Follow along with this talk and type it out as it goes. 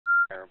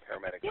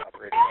Paramedics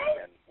operating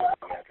and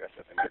what's the address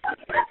of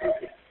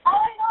emergency?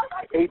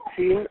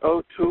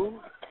 1802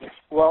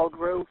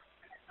 Walgrove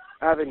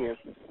Avenue.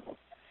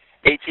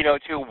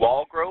 1802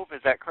 Walgrove,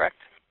 is that correct?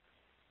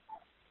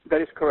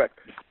 That is correct.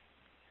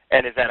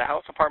 And is that a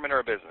house, apartment, or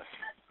a business?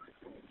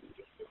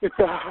 It's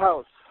a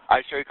house.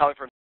 I show you calling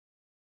from.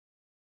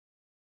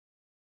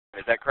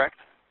 Is that correct?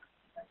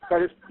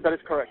 That is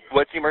correct.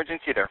 What's the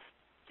emergency there?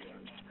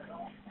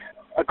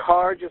 A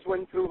car just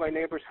went through my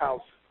neighbor's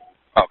house.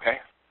 Okay.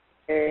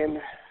 And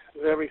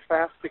very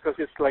fast because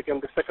it's like in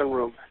the second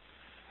room.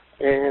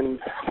 And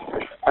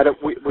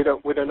we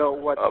don't know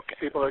what. Okay.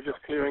 People are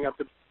just clearing up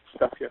the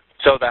stuff here.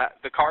 So that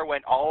the car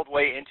went all the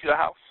way into the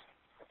house?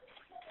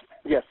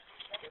 Yes.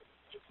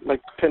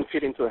 Like 10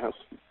 feet into the house.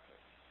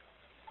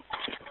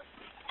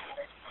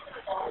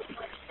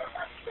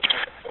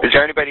 Is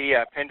there anybody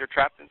pinned or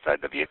trapped inside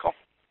the vehicle?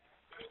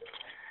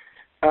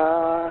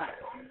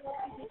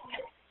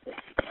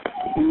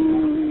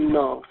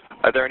 No.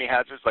 Are there any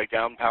hazards like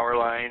down power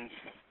lines,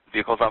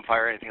 vehicles on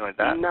fire, anything like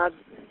that? Not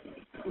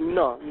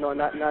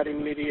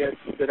immediate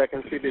that I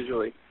can see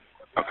visually.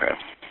 Okay.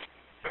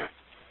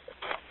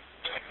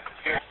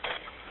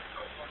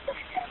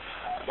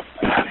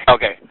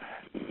 Okay.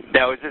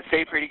 Now, is it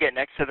safe for you to get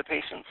next to the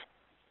patients?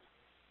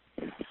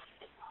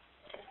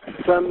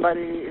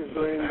 Somebody is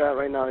doing that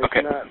right now. It's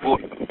okay. Not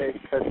safe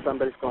because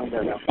somebody's going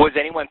there now. Was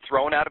anyone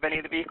thrown out of any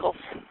of the vehicles?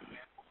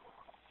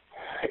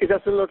 It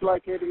doesn't look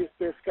like it.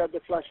 It's got the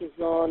flashes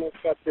on. It's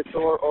got the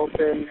door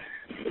open.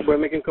 We're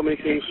making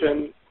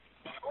communication.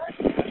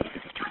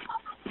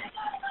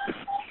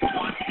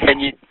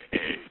 And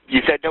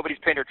you said nobody's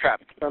pinned or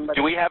trapped. Somebody.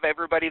 Do we have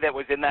everybody that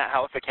was in that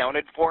house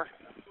accounted for?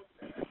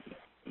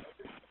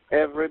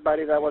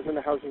 Everybody that was in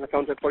the house is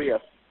accounted for,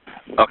 yes.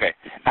 Okay.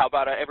 How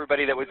about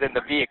everybody that was in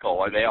the vehicle?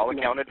 Are they all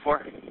accounted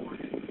for?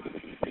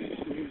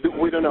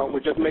 We don't know. We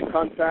just make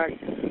contact.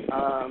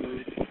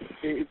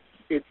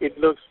 It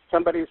looks,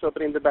 somebody's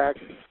opening the back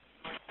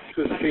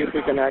to see if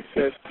we can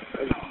access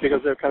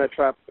because they're kind of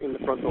trapped in the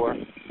front door.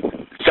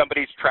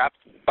 Somebody's trapped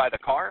by the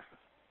car?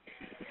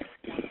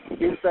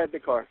 Inside the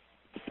car,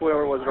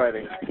 whoever was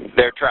driving.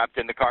 They're trapped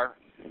in the car?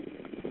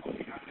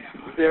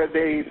 They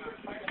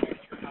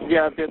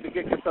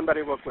get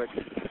somebody real quick.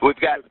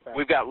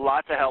 We've got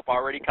lots of help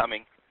already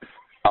coming.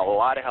 A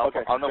lot of help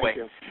on the way.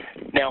 You.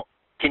 Now,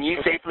 can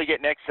you safely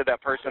get next to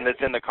that person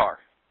that's in the car?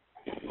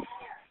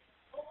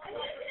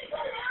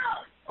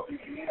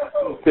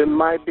 There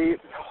might be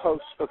hose.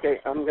 Okay,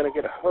 I'm gonna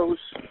get a hose.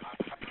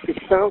 It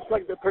sounds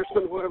like the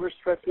person, whoever's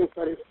trapped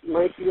inside,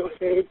 might be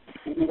okay.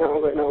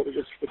 Right now we're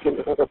just looking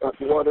about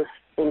water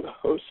and the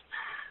hose.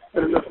 I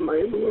don't know if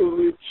my will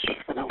reach.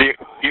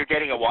 You're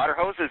getting a water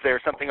hose? Is there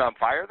something on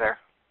fire there?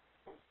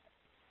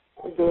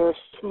 There's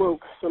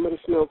smoke. Somebody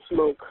smelled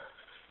smoke.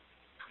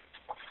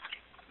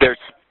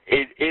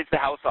 Is the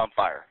house on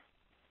fire?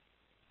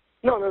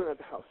 No, not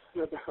the house.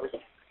 Not the house.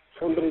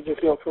 Somebody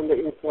just yelled from the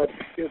inside.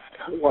 It's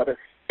water.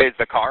 Is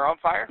the car on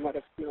fire? Might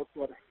have smelled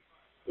water.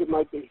 It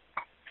might be.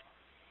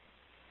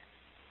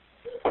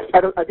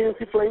 I didn't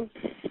see flames.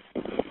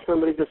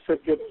 Somebody just said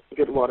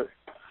get water.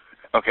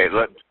 Okay,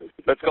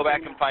 let's go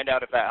back and find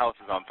out if that house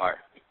is on fire.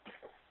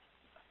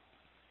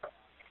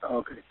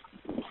 Okay.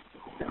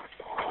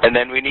 And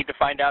then we need to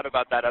find out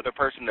about that other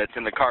person that's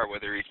in the car,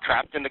 whether he's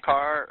trapped in the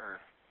car or...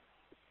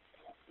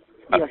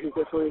 Yeah, he's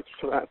definitely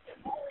trapped.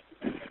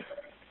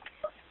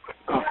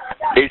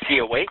 Is he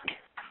awake?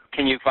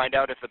 Can you find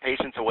out if the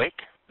patient's awake?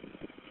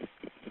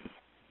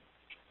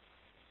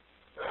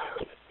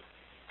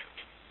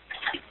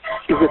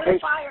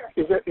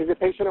 Is the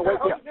patient awake?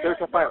 Yeah, there's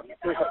a fire.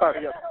 There's a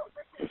fire, yes.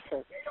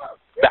 Okay.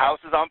 The house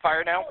is on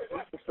fire now?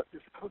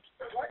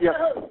 Yes.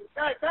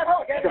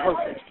 The house.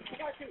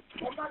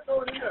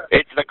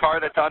 It's the car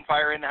that's on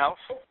fire in the house?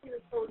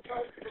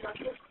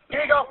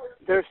 Here you go.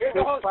 There's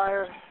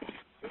fire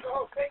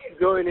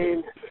going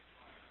in.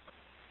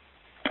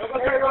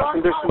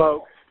 And there's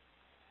smoke.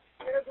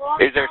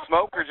 Is there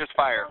smoke or just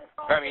fire?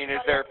 I mean,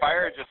 is there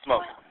fire or just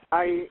smoke?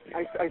 I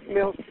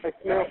smell smoke. I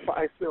smell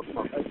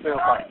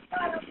fire.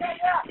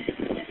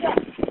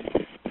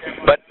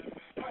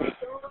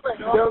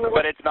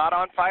 But it's not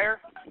on fire?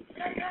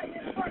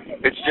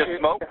 It's just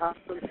smoke? The house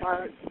on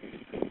fire.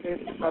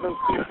 I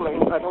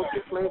don't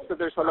see flames. But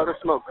there's a lot of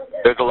smoke.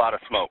 There's a lot of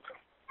smoke.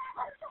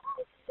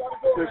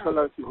 There's a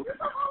lot of smoke.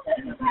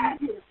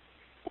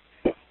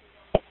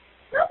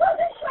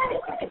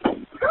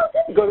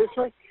 Go this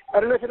way. I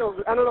don't know if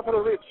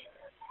it'll reach.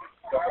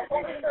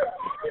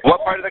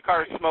 What part of the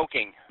car is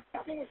smoking?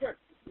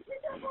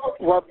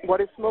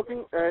 What is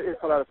smoking?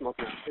 It's a lot of smoke.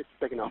 It's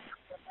taking off.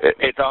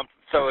 It's on.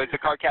 So is the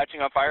car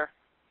catching on fire?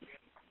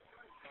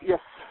 Yes.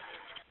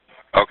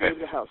 Okay. In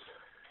the house.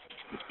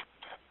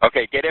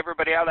 Okay, get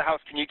everybody out of the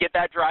house. Can you get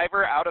that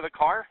driver out of the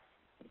car?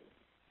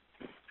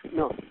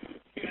 No.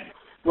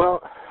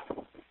 Well,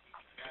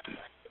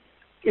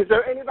 is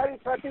there anybody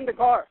trapped in the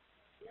car?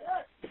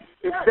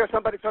 Is there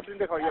somebody trapped in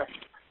the car? Yes.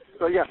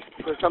 So, yeah,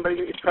 there's somebody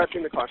trapped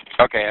in the car.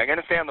 Okay, I'm going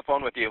to stay on the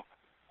phone with you.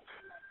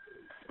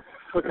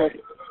 Okay.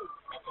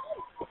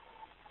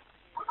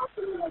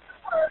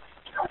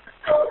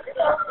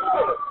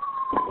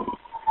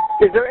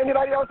 Is there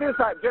anybody else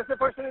inside? Just the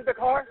person in the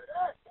car?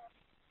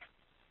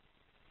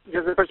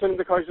 Just the person in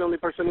the car is the only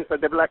person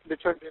inside. The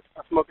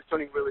smoke is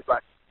turning really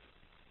black.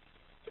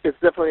 It's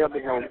definitely up the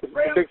hill. It's a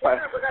big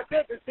fire.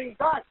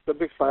 It's a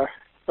big fire.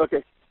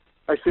 Okay.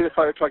 I see the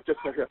fire truck just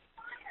right here.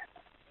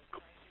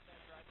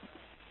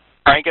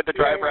 Try and get the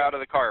driver out of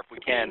the car if we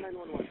can.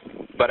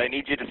 But I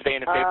need you to stay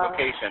in a safe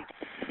location.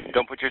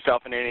 Don't put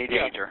yourself in any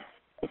danger.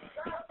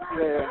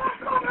 Yeah.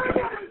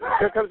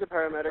 Here comes the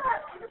paramedic.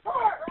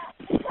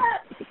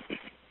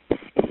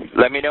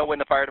 Let me know when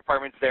the fire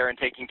department's there and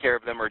taking care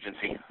of the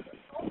emergency.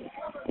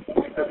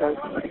 Okay.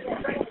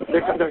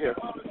 They're here.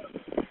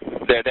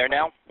 They're there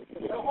now?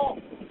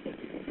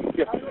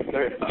 Yes,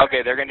 they're here.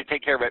 Okay, they're going to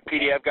take care of it.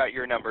 PD, I've got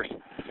your numbers.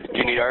 Do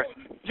you need ours?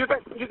 Yes,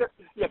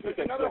 you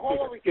can. Another hole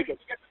over here.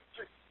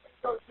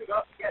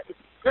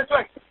 This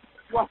way.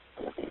 Come on.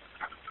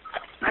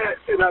 I gotta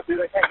sit up, dude.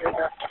 I can't get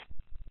that.